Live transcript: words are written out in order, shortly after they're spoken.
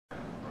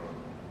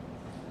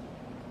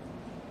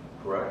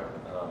Correct.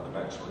 The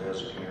next one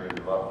is a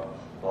community block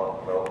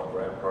development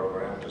grant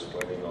program, just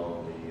waiting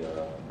on the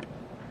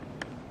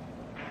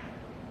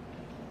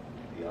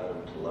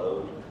item to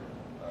load.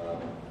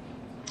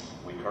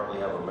 We currently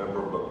have a member,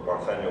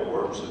 Barthaniel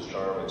Works, whose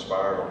term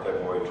expired on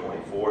February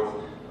 24th.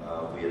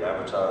 We had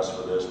advertised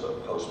for this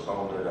but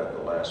postponed it at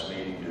the last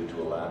meeting due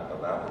to a lack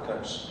of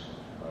applicants.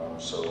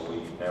 So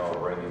we now are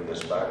bringing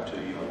this back to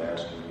you and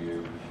asking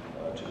you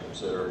to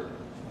consider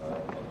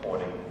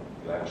appointing.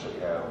 You actually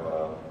have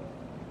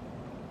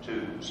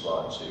 2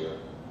 slots here.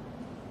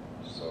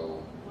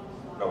 So,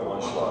 no,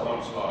 one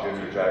slot.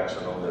 Junior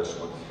Jackson on this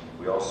one.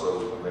 We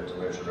also, I meant to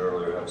mention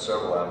earlier, have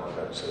several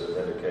applicants that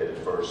have indicated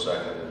first,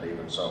 second, and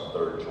even some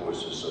third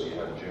choices. So you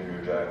have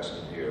Junior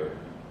Jackson here,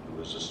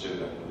 who is a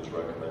student who has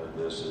recommended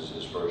this as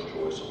his first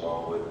choice,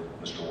 along with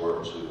Mr.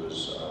 Works, who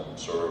has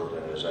served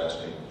and is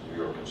asking for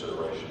your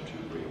consideration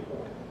to reappoint.